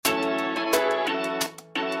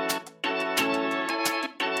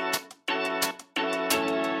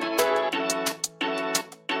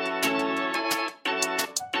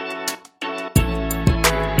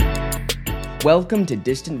Welcome to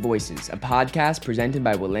Distant Voices, a podcast presented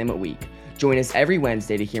by Willamette Week. Join us every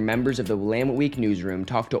Wednesday to hear members of the Willamette Week newsroom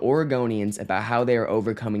talk to Oregonians about how they are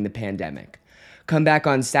overcoming the pandemic. Come back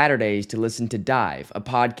on Saturdays to listen to Dive, a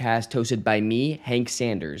podcast hosted by me, Hank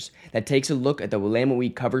Sanders, that takes a look at the Willamette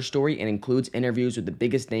Week cover story and includes interviews with the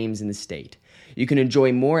biggest names in the state. You can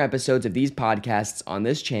enjoy more episodes of these podcasts on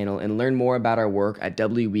this channel and learn more about our work at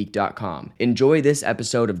wweek.com. Enjoy this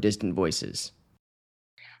episode of Distant Voices.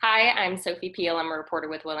 Hi, I'm Sophie Peel. I'm a reporter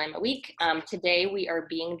with Willamette Week. Today we are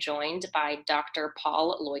being joined by Dr.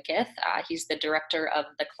 Paul Loikith. He's the director of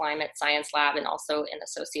the Climate Science Lab and also an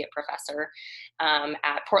associate professor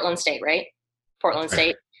at Portland State, right? Portland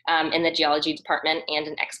State in the geology department, and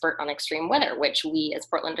an expert on extreme weather, which we as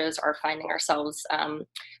Portlanders are finding ourselves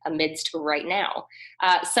amidst right now.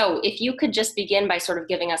 So if you could just begin by sort of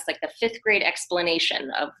giving us like the fifth grade explanation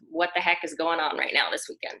of what the heck is going on right now this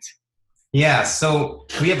weekend. Yeah, so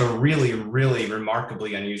we have a really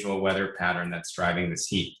remarkably unusual weather pattern that's driving this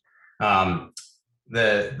heat.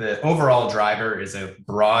 The overall driver is a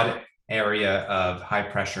broad area of high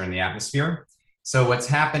pressure in the atmosphere. So what's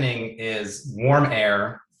happening is warm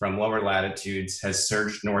air from lower latitudes has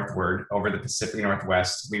surged northward over the Pacific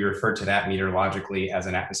Northwest. We refer to that meteorologically as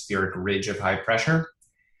an atmospheric ridge of high pressure.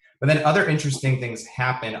 But then other interesting things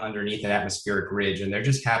happen underneath an atmospheric ridge, and they're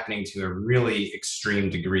just happening to a really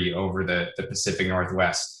extreme degree over the Pacific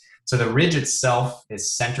Northwest. So the ridge itself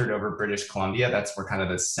is centered over British Columbia. That's where kind of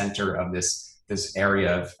the center of this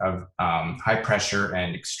area of high pressure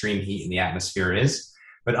and extreme heat in the atmosphere is.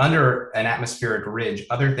 But under an atmospheric ridge,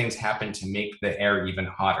 other things happen to make the air even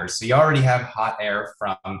hotter. So you already have hot air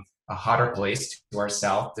from a hotter place to our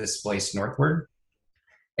south displaced northward.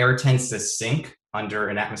 Air tends to sink under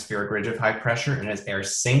an atmospheric ridge of high pressure, and as air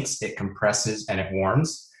sinks, it compresses and it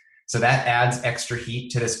warms. So that adds extra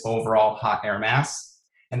heat to this overall hot air mass.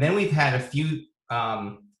 And then we've had a few,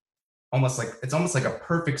 almost like a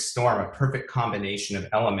perfect storm, a perfect combination of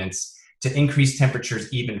elements to increase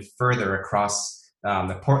temperatures even further across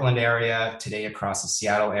the Portland area, today across the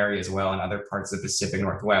Seattle area as well, and other parts of the Pacific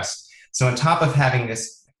Northwest. So on top of having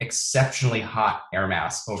this exceptionally hot air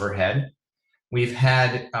mass overhead, we've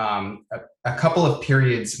had a couple of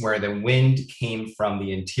periods where the wind came from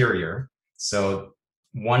the interior. So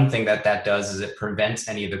one thing that does is it prevents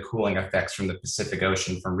any of the cooling effects from the Pacific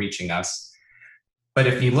Ocean from reaching us. But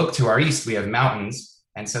if you look to our east, we have mountains.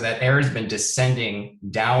 And so that air has been descending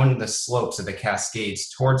down the slopes of the Cascades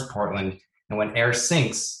towards Portland. And when air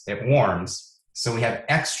sinks, it warms. So we have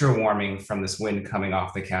extra warming from this wind coming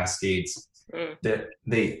off the Cascades.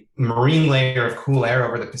 The marine layer of cool air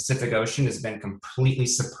over the Pacific Ocean has been completely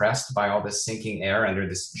suppressed by all this sinking air under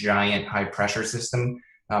this giant high pressure system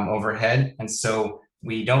overhead. And so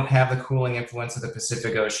we don't have the cooling influence of the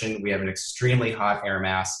Pacific Ocean. We have an extremely hot air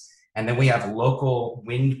mass. And then we have local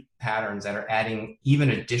wind patterns that are adding even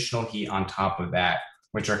additional heat on top of that,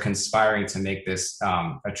 which are conspiring to make this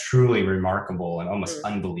a truly remarkable and almost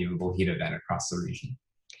unbelievable heat event across the region.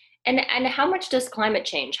 And how much does climate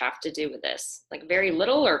change have to do with this? Like very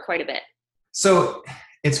little or quite a bit? So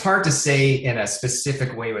it's hard to say in a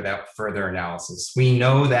specific way without further analysis. We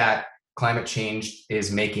know that climate change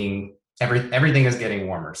is making everything is getting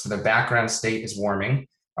warmer. So the background state is warming.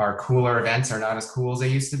 Our cooler events are not as cool as they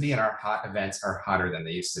used to be, and our hot events are hotter than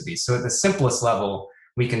they used to be. So at the simplest level,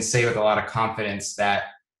 we can say with a lot of confidence that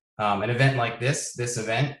an event like this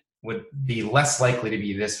event would be less likely to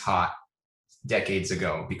be this hot decades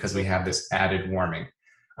ago because we have this added warming.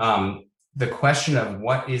 The question of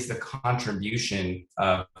what is the contribution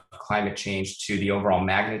of climate change to the overall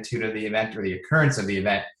magnitude of the event or the occurrence of the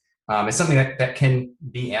event is something that can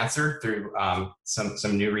be answered through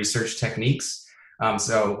some new research techniques.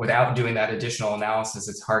 So without doing that additional analysis,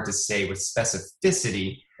 it's hard to say with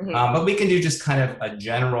specificity, but we can do just kind of a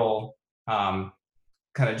general,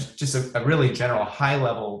 just a really general high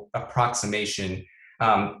level approximation.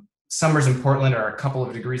 Summers in Portland are a couple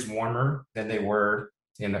of degrees warmer than they were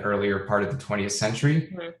in the earlier part of the 20th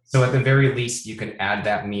century. So at the very least, you can add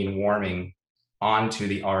that mean warming onto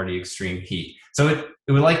the already extreme heat. So it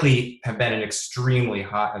would likely have been an extremely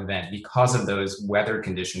hot event because of those weather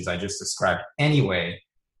conditions I just described anyway.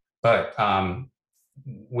 But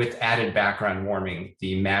with added background warming,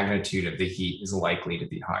 the magnitude of the heat is likely to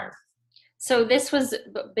be higher. So this was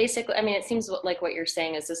basically, I mean, it seems like what you're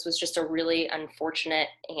saying is this was just a really unfortunate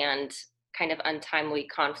and kind of untimely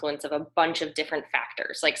confluence of a bunch of different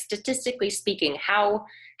factors. Like statistically speaking, how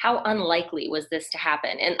unlikely was this to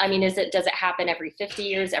happen? And I mean, does it happen every 50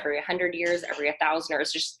 years, every 100 years, every 1,000, or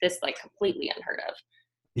is just this like completely unheard of?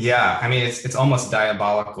 Yeah, I mean, it's almost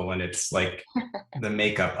diabolical, and it's like the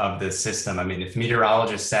makeup of the system. I mean, if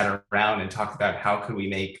meteorologists sat around and talked about how could we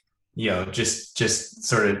make, just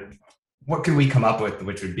sort of what could we come up with,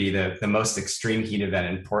 which would be the most extreme heat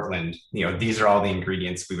event in Portland, these are all the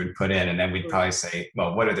ingredients we would put in, and then we'd probably say,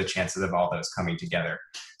 well, what are the chances of all those coming together?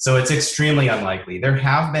 So it's extremely unlikely. There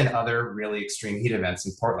have been other really extreme heat events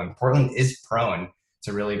in Portland. Portland is prone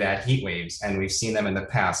to really bad heat waves. And we've seen them in the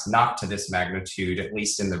past, not to this magnitude, at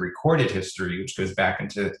least in the recorded history, which goes back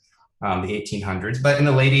into the 1800s. But in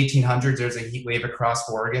the late 1800s, there's a heat wave across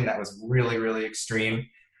Oregon that was really, really extreme.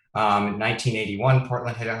 In 1981,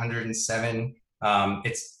 Portland hit 107.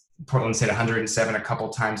 Portland's hit 107 a couple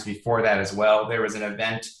times before that as well. There was an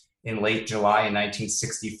event in late July in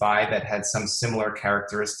 1965 that had some similar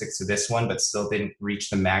characteristics to this one, but still didn't reach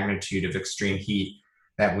the magnitude of extreme heat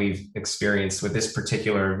that we've experienced with this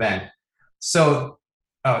particular event. So,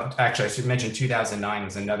 actually, I should mention 2009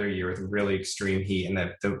 was another year with really extreme heat, and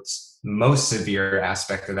the most severe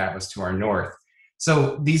aspect of that was to our north.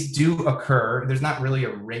 So these do occur. There's not really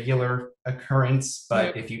a regular occurrence,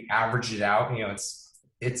 but if you average it out,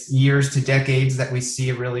 it's years to decades that we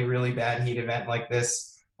see a really, really bad heat event like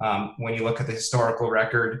this. When you look at the historical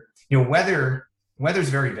record, weather's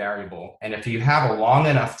very variable. And if you have a long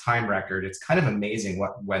enough time record, it's kind of amazing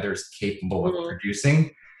what weather's capable of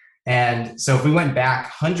producing. And so if we went back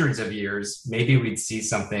hundreds of years, maybe we'd see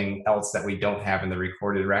something else that we don't have in the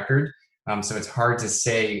recorded record. So it's hard to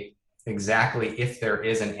say exactly if there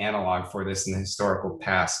is an analog for this in the historical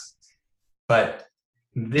past. But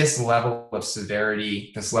this level of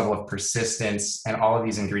severity, this level of persistence, and all of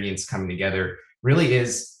these ingredients coming together really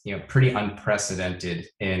is, pretty unprecedented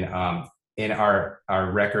in our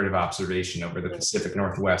record of observation over the Pacific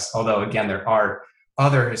Northwest. Although, again, there are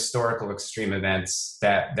other historical extreme events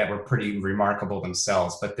that were pretty remarkable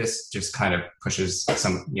themselves, but this just kind of pushes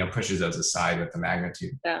those aside with the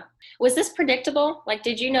magnitude. Yeah. Was this predictable? Like,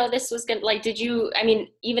 did you know this was going to,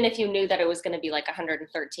 even if you knew that it was going to be like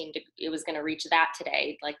 113, it was going to reach that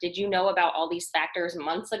today, like, did you know about all these factors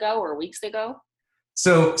months ago or weeks ago?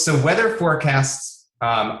 So weather forecasts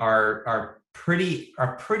are pretty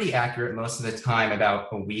accurate most of the time, about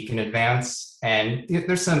a week in advance, and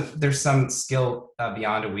there's some skill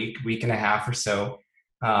beyond a week and a half or so.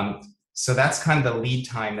 So that's kind of the lead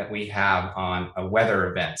time that we have on a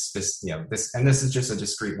weather event. This is just a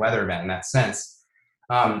discrete weather event in that sense.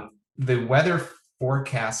 The weather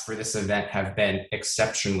forecasts for this event have been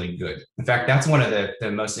exceptionally good. In fact, that's one of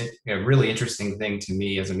the most really interesting thing to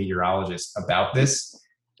me as a meteorologist about this.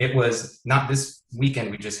 It was not this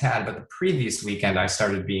weekend we just had, but the previous weekend I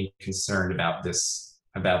started being concerned about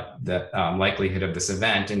the likelihood of this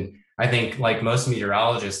event. And I think, like most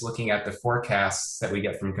meteorologists, looking at the forecasts that we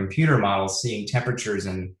get from computer models, seeing temperatures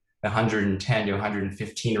in the 110 to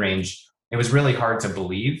 115 range, it was really hard to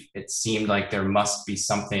believe. It seemed like there must be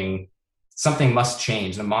something must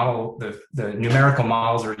change. The model, the numerical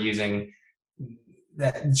models we're using,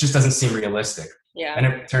 that just doesn't seem realistic. Yeah. And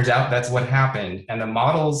it turns out that's what happened. And the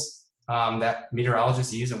models that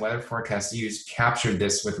meteorologists use and weather forecasts use captured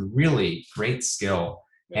this with really great skill.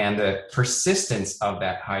 And the persistence of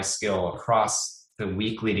that high skill across the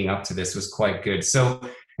week leading up to this was quite good. So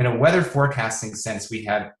in a weather forecasting sense, we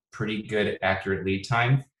had pretty good accurate lead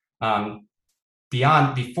time.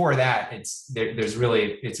 Before that, it's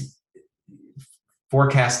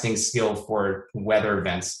forecasting skill for weather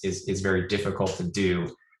events is very difficult to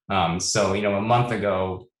do. So, a month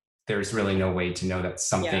ago, there's really no way to know that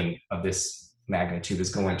something of this magnitude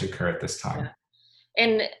is going to occur at this time.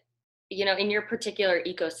 And, in your particular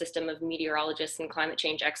ecosystem of meteorologists and climate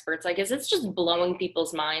change experts, like, is this just blowing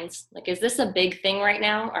people's minds? Like, is this a big thing right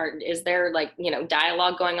now? Or is there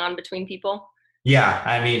dialogue going on between people? Yeah.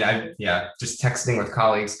 I mean, just texting with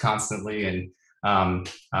colleagues constantly. And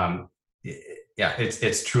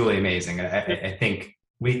it's truly amazing. I think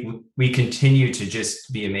we continue to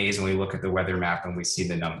just be amazed when we look at the weather map and we see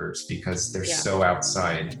the numbers, because they're so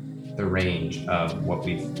outside the range of what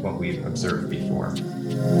we've observed before.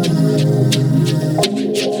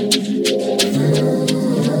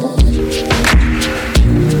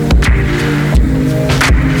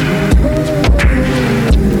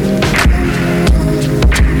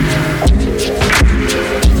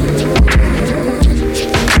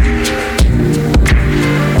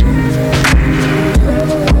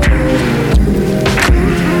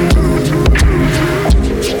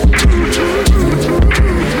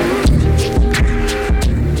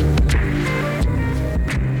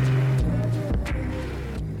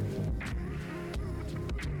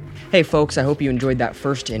 Hey folks, I hope you enjoyed that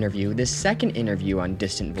first interview. This second interview on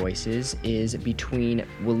Distant Voices is between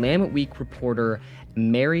Willamette Week reporter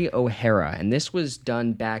Mary O'Hara, and this was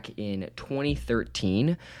done back in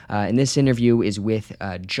 2013. And this interview is with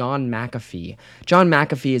John McAfee. John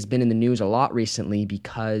McAfee has been in the news a lot recently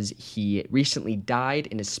because he recently died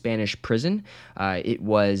in a Spanish prison. It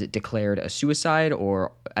was declared a suicide,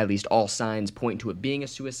 or at least all signs point to it being a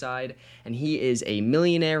suicide. And he is a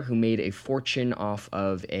millionaire who made a fortune off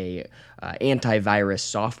of a antivirus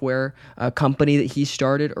software company that he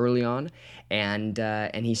started early on.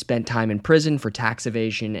 And he spent time in prison for tax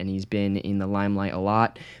evasion, and he's been in the limelight a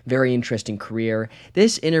lot. Very interesting career.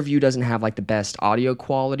 This interview doesn't have like the best audio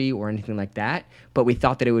quality or anything like that, but we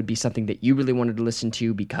thought that it would be something that you really wanted to listen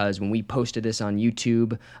to, because when we posted this on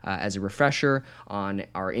YouTube as a refresher on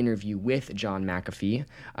our interview with John McAfee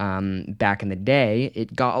back in the day,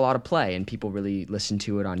 it got a lot of play, and people really listened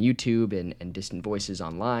to it on YouTube and Distant Voices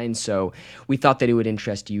online. So we thought that it would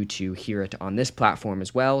interest you to hear it on this platform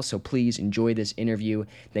as well. So please enjoy this interview.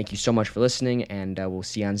 Thank you so much for listening, and we'll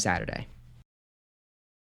see you on Saturday.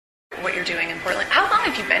 What you're doing in Portland. How long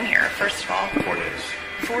have you been here, first of all? 4 days.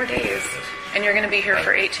 4 days. And you're going to be here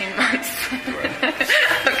for 18 months. Right.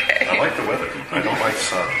 Okay. I like the weather. I don't like the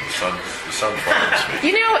sun. The sun bothers me.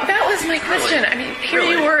 You know, that was my question. I mean, here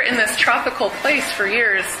you were in this tropical place for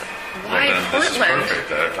years. Why Portland? This is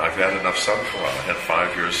perfect. I've had enough sun for a while. I had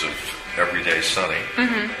 5 years of everyday sunny.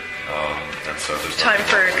 Mm-hmm. And so there's time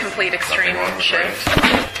for a complete extreme shift.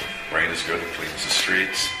 Rain is good. It cleans the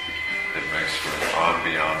streets. It makes for an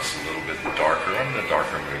ambiance a little bit darker. I'm in a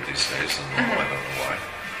darker mood these days than normal. I don't know why.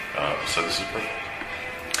 So this is perfect.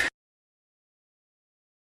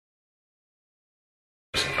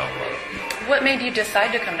 In Colorado. What made you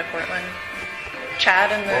decide to come to Portland?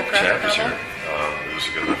 Chad and the Chad graphic was novel? here. It was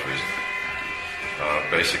a good enough reason.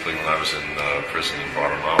 Basically, when I was in prison in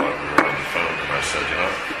Guatemala, we were on the phone, and I said,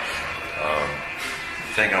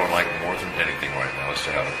 the thing I would like more than anything right now is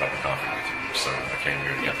to have a cup of coffee with you. So I came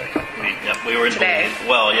here to get that cup of coffee. We were in Today. Belize.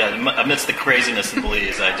 Well, amidst the craziness in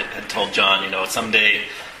Belize, I had told John, someday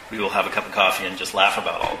we will have a cup of coffee and just laugh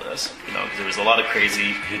about all this. Because there was a lot of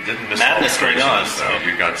crazy madness going on. So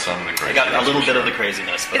you got some of the craziness. I got a little bit of the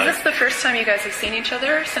craziness. But Is this the first time you guys have seen each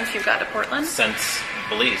other since you've got to Portland? Since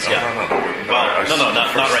Belize, No,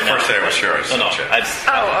 not right now. First day I was here, I saw Chad.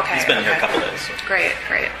 Okay. He's been here a couple days. So. Great.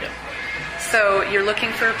 Yeah. So you're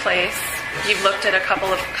looking for a place. You've looked at a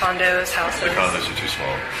couple of condos, houses. The condos are too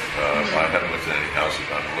small. I haven't looked at any houses.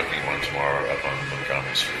 I'm looking at one tomorrow up on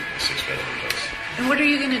Montgomery Street, a 6-bedroom place. And what are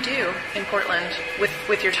you going to do in Portland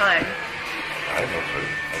with your time? I have no clue.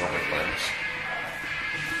 I don't make plans.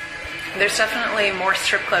 There's definitely more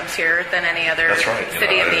strip clubs here than any other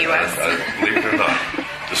city in the U.S. Believe it or not,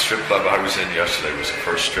 the strip club I was in yesterday was the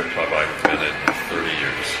first strip club I've been in 30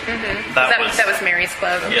 years. Mm-hmm. That was Mary's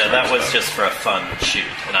club? That was just for a fun shoot,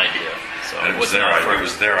 an idea. So it was their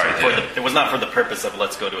idea. It was not for the purpose of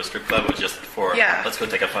let's go to a strip club. It was just for let's go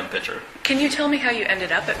take a fun picture. Can you tell me how you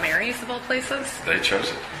ended up at Mary's of all places? They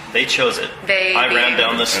chose it. They chose it. I ran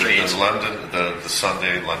down the street. The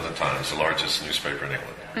Sunday London Times, the largest newspaper in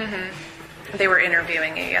England. Mm-hmm. They were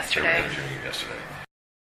interviewing you yesterday.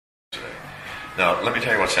 Now, let me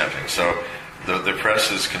tell you what's happening. So, the press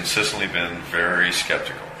has consistently been very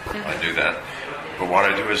skeptical. Mm-hmm. I do that. But what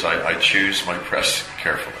I do is I choose my press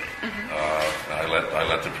carefully. Mm-hmm. I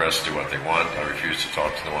let the press do what they want. I refuse to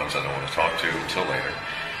talk to the ones I don't want to talk to until later.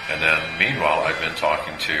 And then, meanwhile, I've been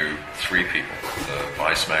talking to 3 people: the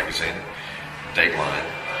Vice magazine, Dateline,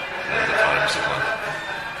 and the Times of London.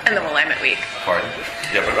 And the Willamette Week. Pardon?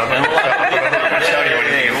 Yeah, but I'm not going to tell you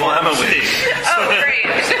anything. Willamette Week. Oh, great.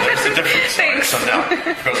 There's a difference. Thanks. So now,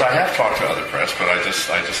 because I have talked to other press, but I just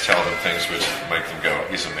tell them things which make them go,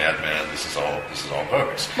 "He's a madman. This is all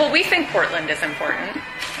bogus." Well, we think Portland is important.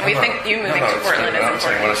 We think you moving to Portland is important.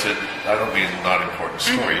 Saying what I said. I don't mean not important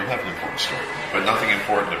story. You have an important story, but nothing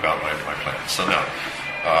important about my plans. So now,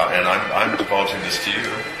 and I'm divulging this to you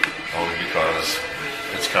only because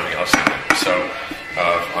it's coming out Sunday. So.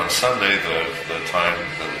 On Sunday, the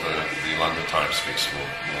London Times piece will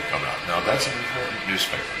come out. Now, that's an important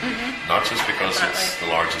newspaper, not just because it's the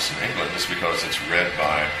largest in England, it's because it's read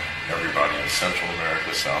by everybody in Central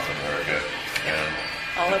America, South America, and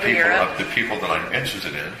all over Europe. The people that I'm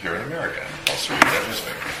interested in here in America also read that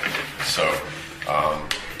newspaper. So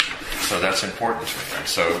that's important to me. And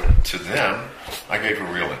so to them, I gave a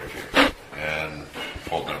real interview and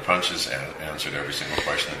pulled no punches and answered every single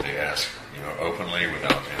question that they asked, openly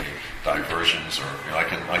without any diversions or I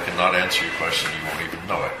cannot answer your question. You won't even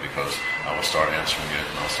know it because I will start answering it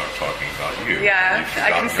and I'll start talking about you. Yeah, I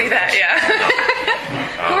can see that. Yeah.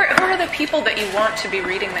 Who are the people that you want to be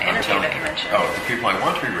reading the interview that you mentioned? The people I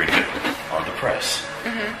want to be reading it are the press,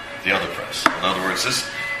 the other press. In other words,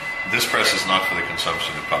 this press is not for the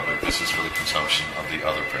consumption of the public. This is for the consumption of the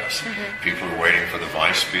other press. People are waiting for the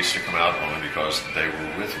Vice piece to come out only because they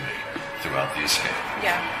were with me throughout the escape.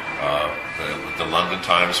 Yeah. The London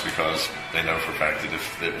Times, because they know for a fact that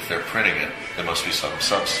if they're printing it, there must be some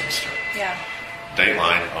substance to it. Yeah.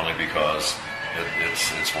 Dateline, only because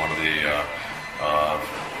it's one of the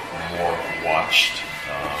more watched,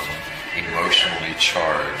 emotionally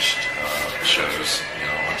charged shows,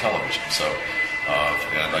 on television. So,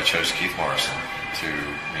 and I chose Keith Morrison to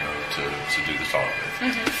do the talk with,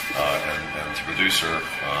 and to produce her,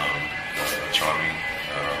 a charming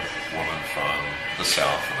woman from the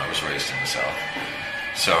South, and I was raised in the South.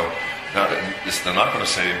 So now they're not going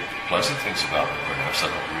to say pleasant things about me, perhaps.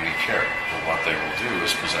 I don't really care. But what they will do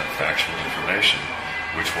is present factual information,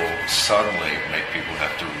 which will suddenly make people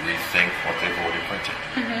have to rethink what they've already printed.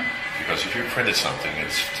 Because if you printed something and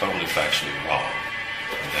it's totally factually wrong,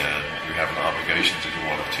 then you have an obligation to do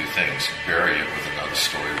one of two things: bury it with another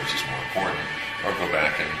story which is more important, or go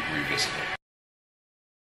back and revisit it.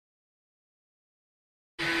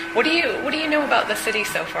 What do you know about the city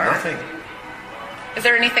so far? Nothing. Is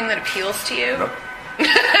there anything that appeals to you? No.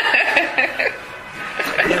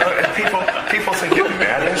 People think it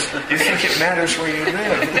matters. You think it matters where you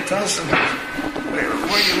live. It doesn't.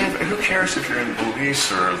 Where you live, who cares if you're in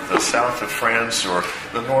Belize or the south of France or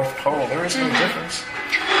the North Pole? There is no difference.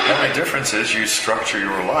 The only difference is you structure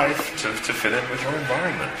your life to fit in with your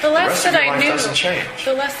environment. The rest of that your I life knew doesn't change.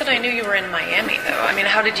 The less that I knew, you were in Miami, though. I mean,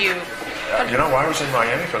 how did you? You know why I was in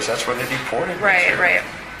Miami? Because that's where they deported me. Right.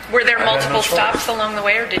 Were there multiple no stops along the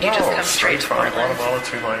way, or did you just come straight to from Portland? Guatemala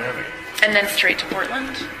to Miami. And then straight to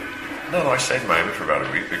Portland? No, I stayed in Miami for about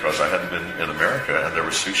a week because I hadn't been in America, and there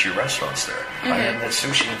were sushi restaurants there. I hadn't had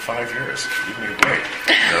sushi in 5 years. Give me a break.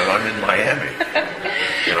 I'm in Miami.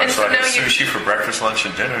 So I had sushi for breakfast, lunch,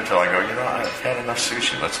 and dinner until I go, I've had enough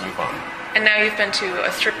sushi. Let's move on. And now you've been to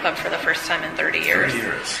a strip club for the first time in 30 years. 30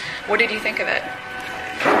 years. What did you think of it?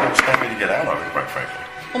 I was happy to get out of it, quite frankly.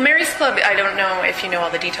 Well, Mary's Club, I don't know if you know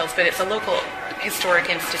all the details, but it's a local historic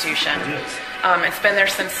institution. It is. It's been there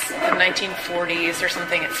since the 1940s or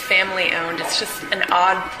something. It's family owned. It's just an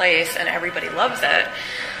odd place, and everybody loves it.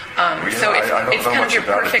 I don't it's know kind much of your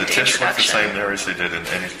about it. perfect The tips look the introduction. same there as they did in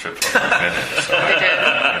any strip club I've been in. So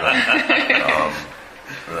They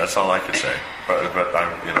did. That's all I could say. But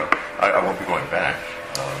I won't be going back.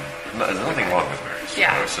 There's nothing wrong with Mary's.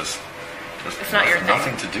 Yeah. It's just It's not your thing.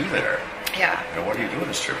 nothing to do there. Yeah. What do you do in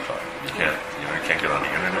a strip club? You can't get on the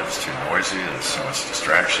internet. It's too noisy. There's too much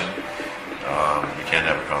distraction. You can't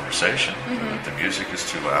have a conversation. The music is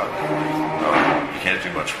too loud. You can't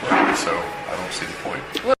do much work. So I don't see the point.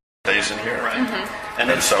 Stays in here. Right.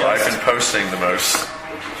 And so I've been posting the most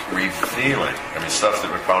revealing, stuff that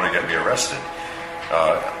would probably get me arrested,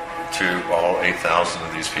 to all 8,000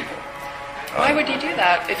 of these people. Why would you do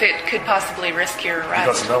that if it could possibly risk your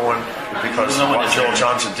arrest? Because what Joel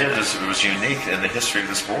Johnson did was unique in the history of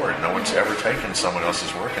this board. No one's ever taken someone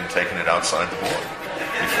else's work and taken it outside the board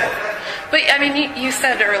before. But, you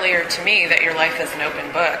said earlier to me that your life is an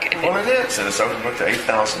open book. Well, it is, and it's open book to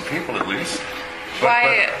 8,000 people at least.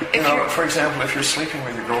 For example, if you're sleeping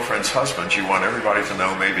with your girlfriend's husband, you want everybody to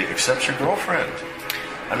know, maybe except your girlfriend.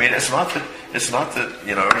 It's not that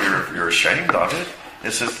you're ashamed of it.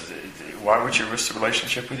 It's just, why would you risk the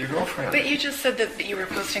relationship with your girlfriend? But you just said that you were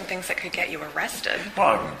posting things that could get you arrested.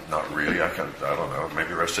 Well, not really. I don't know.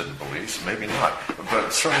 Maybe arrested in Belize. Maybe not.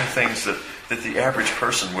 But certain things that the average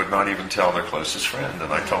person would not even tell their closest friend.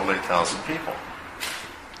 And I told 8,000 people.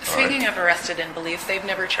 Speaking of arrested in Belize, they've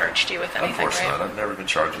never charged you with anything, Of course right? not. I've never been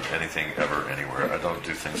charged with anything ever anywhere. I don't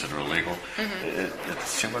do things that are illegal.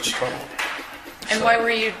 It's too much trouble. And why were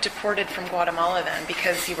you deported from Guatemala then?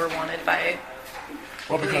 Because you were wanted by...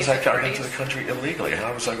 Well, because I got into the country illegally.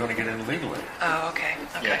 How was I going to get in legally? Oh, okay.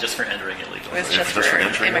 Yeah, just for entering illegally. It was just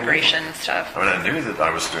for immigration stuff. I knew that I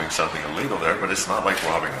was doing something illegal there, but it's not like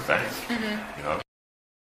robbing a bank.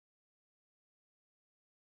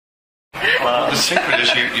 The secret is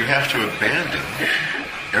you have to abandon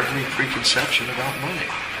every preconception about money.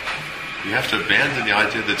 You have to abandon the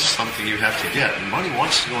idea that it's something you have to get. And money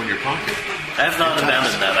wants to go in your pocket. I have not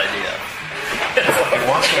abandoned that idea. It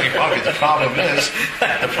wants to go in your pocket. The problem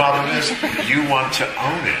is you want to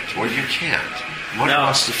own it. Well, you can't. Money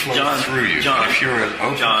wants to flow through you. John, if you're an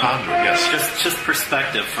open conduit, yes. Just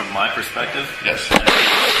perspective from my perspective. Yes.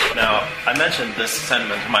 Now, I mentioned this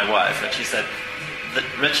sentiment to my wife, and she said that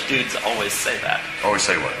rich dudes always say that. Always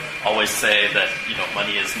say what? Always say that,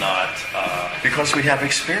 money is not... because we have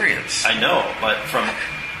experience. I know, but from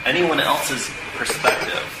anyone else's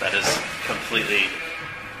perspective, that is completely,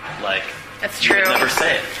 That's true. You would never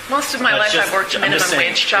say it. Most of my life I've worked minimum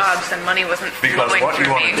wage jobs and money wasn't because flowing what you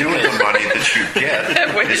through want me. to do with the money that you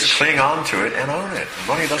get is cling on to it and own it.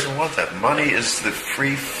 Money doesn't want that. Money is the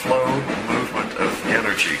free flow movement of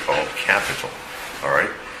energy called capital. All right?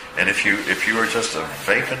 And if you are just a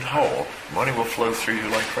vacant hole, money will flow through you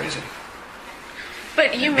like crazy.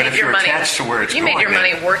 But you made your money. You made your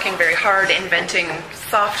money working very hard, inventing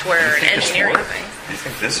software and engineering things. Do you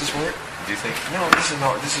think this is work? Do you think no? This is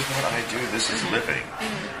not. This is what I do. This is living.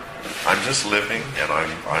 I'm just living, and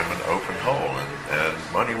I'm an open hole,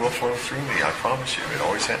 and money will flow through me. I promise you, it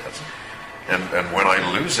always has. And when I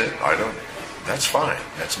lose it, I don't. That's fine.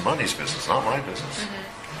 That's money's business, not my business.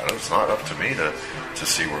 It's not up to me to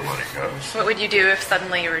see where money goes. What would you do if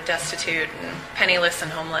suddenly you were destitute and penniless and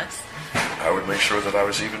homeless? I would make sure that I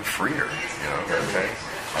was even freer. Okay?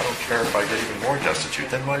 I don't care if I get even more destitute.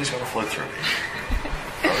 Then money's going to flow through me.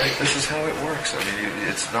 All right? This is how it works. I mean,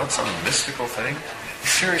 it's not some mystical thing.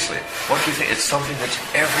 Seriously, what do you think? It's something that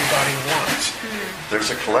everybody wants. There's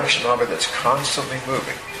a collection of it that's constantly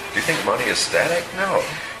moving. Do you think money is static? No.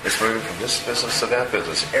 It's moving from this business to that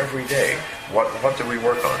business every day. What do we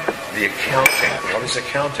work on? The accounting. What is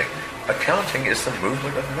accounting? Accounting is the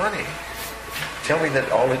movement of money. Tell me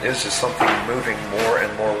that all it is something moving more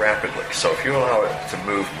and more rapidly. So if you allow it to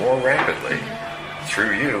move more rapidly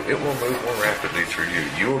through you, it will move more rapidly through you.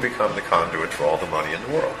 You will become the conduit for all the money in the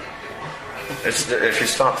world. If you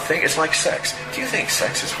stop thinking, it's like sex. Do you think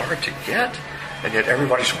sex is hard to get? And yet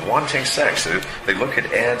everybody's wanting sex. They look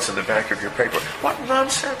at ads in the back of your paper. What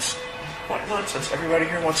nonsense? What nonsense? Everybody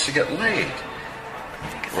here wants to get laid.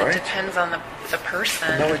 Right? It depends on the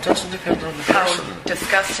person. No, it doesn't depend on the person. How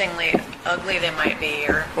disgustingly ugly they might be.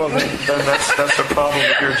 Well, then that's the problem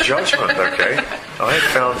with your judgment, okay? I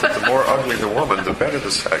have found that the more ugly the woman, the better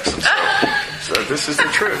the sex. And so this is the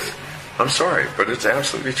truth. I'm sorry, but it's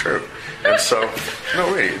absolutely true. And so,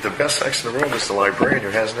 no, really, the best sex in the world is the librarian who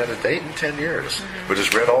hasn't had a date in 10 years, but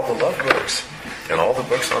has read all the love books and all the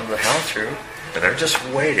books on the how-to, and they're just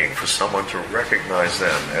waiting for someone to recognize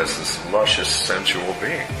them as this luscious, sensual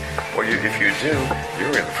being. Well, if you do,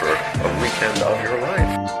 you're in for a weekend of your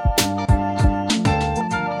life.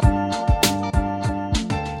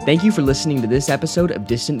 Thank you for listening to this episode of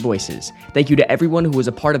Distant Voices. Thank you to everyone who was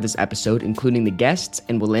a part of this episode, including the guests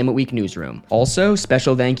and Willamette Week Newsroom. Also,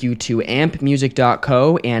 special thank you to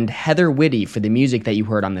ampmusic.co and Heather Whitty for the music that you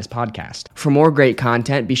heard on this podcast. For more great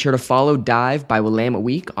content, be sure to follow Dive by Willamette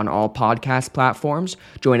Week on all podcast platforms,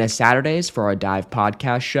 join us Saturdays for our Dive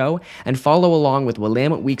podcast show, and follow along with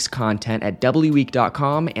Willamette Week's content at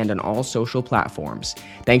wweek.com and on all social platforms.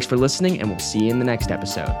 Thanks for listening, and we'll see you in the next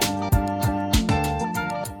episode.